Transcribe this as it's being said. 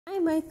Hi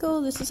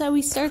Michael, this is how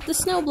we start the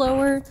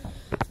snowblower.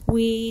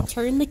 We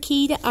turn the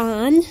key to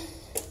on,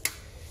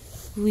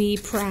 we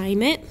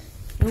prime it,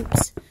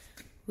 oops,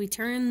 we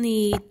turn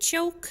the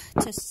choke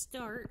to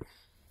start,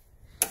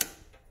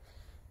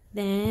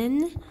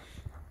 then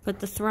put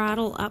the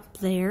throttle up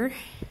there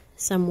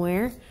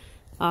somewhere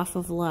off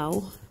of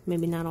low,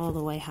 maybe not all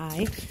the way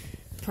high.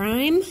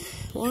 Prime,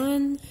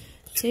 1,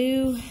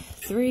 2,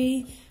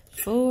 3,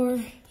 4,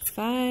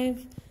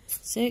 5,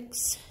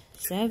 6,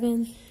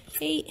 7,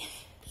 8,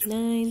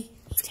 9,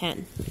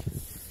 10.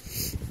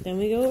 Then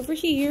we go over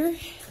here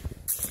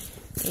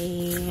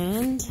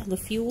and the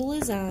fuel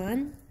is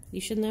on. You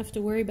shouldn't have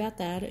to worry about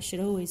that. It should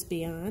always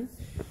be on.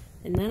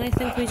 And then I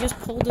think we just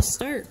pull to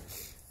start,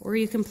 or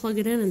you can plug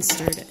it in and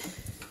start it.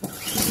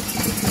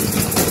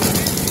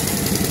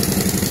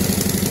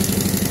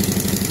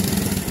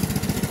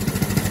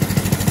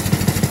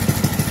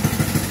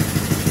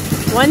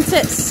 Once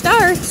it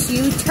starts,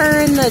 you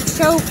turn the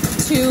choke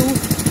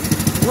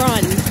to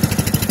run.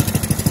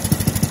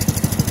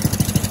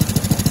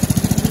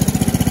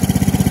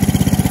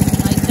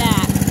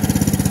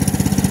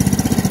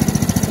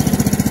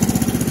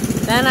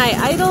 Then I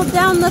idled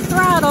down the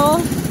throttle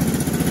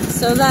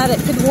so that it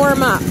could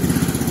warm up.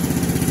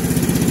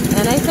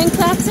 And I think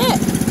that's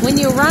it. When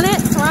you run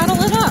it,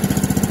 throttle it up.